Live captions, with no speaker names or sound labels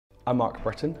I'm Mark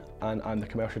Britton and I'm the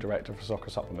Commercial Director for Soccer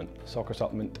Supplement. Soccer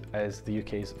Supplement is the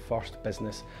UK's first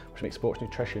business which makes sports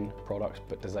nutrition products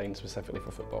but designed specifically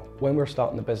for football. When we were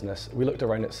starting the business, we looked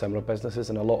around at similar businesses,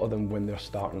 and a lot of them, when they're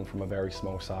starting from a very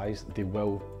small size, they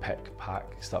will pick, pack,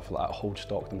 stuff like that, hold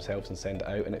stock themselves and send it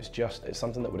out, and it's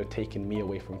something that would have taken me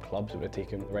away from clubs, it would have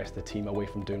taken the rest of the team away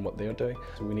from doing what they're doing.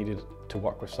 So we needed to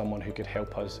work with someone who could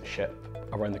help us ship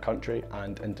around the country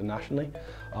and internationally.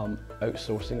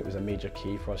 Outsourcing, it was a major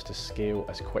key for us to scale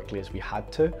as quickly as we had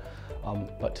to,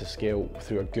 but to scale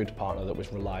through a good partner that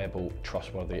was reliable,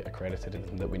 trustworthy, accredited,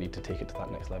 and that we need to take it to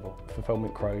that next level.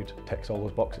 Fulfilment Crowd ticks all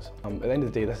those boxes. At the end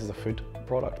of the day, this is a food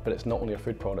product, but it's not only a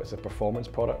food product, it's a performance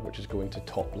product which is going to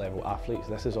top level athletes.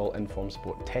 This is all Informed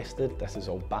Sport tested, this is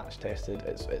all batch tested,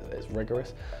 it's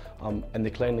rigorous. And the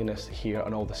cleanliness here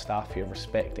and all the staff here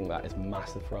respecting that is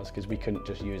massive for us, because we couldn't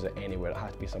just use it anywhere, it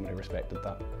had to be someone who respected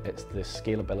that. It's the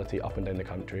scalability up and down the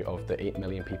country of the 8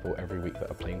 million people every week that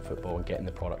are playing football and getting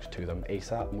the products to them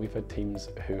ASAP. And we've had teams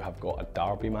who have got a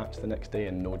derby match the next day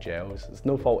and no gels. It's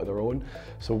no fault of their own.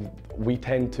 So we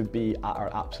tend to be at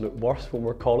our absolute worst when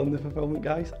we're calling the fulfillment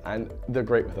guys, and they're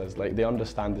great with us. Like, they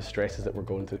understand the stresses that we're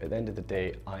going through. At the end of the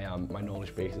day, my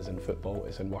knowledge base is in football,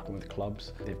 it's in working with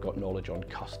clubs. They've got knowledge on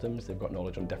customs, they've got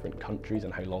knowledge on different countries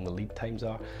and how long the lead times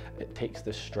are. It takes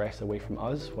the stress away from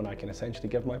us when I can essentially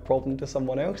give my problem to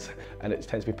someone else, and it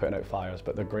tends to be putting out fires,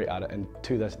 but they're great at it. And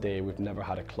to this day, we've never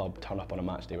had a club turn up on a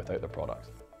match day without their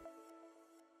products.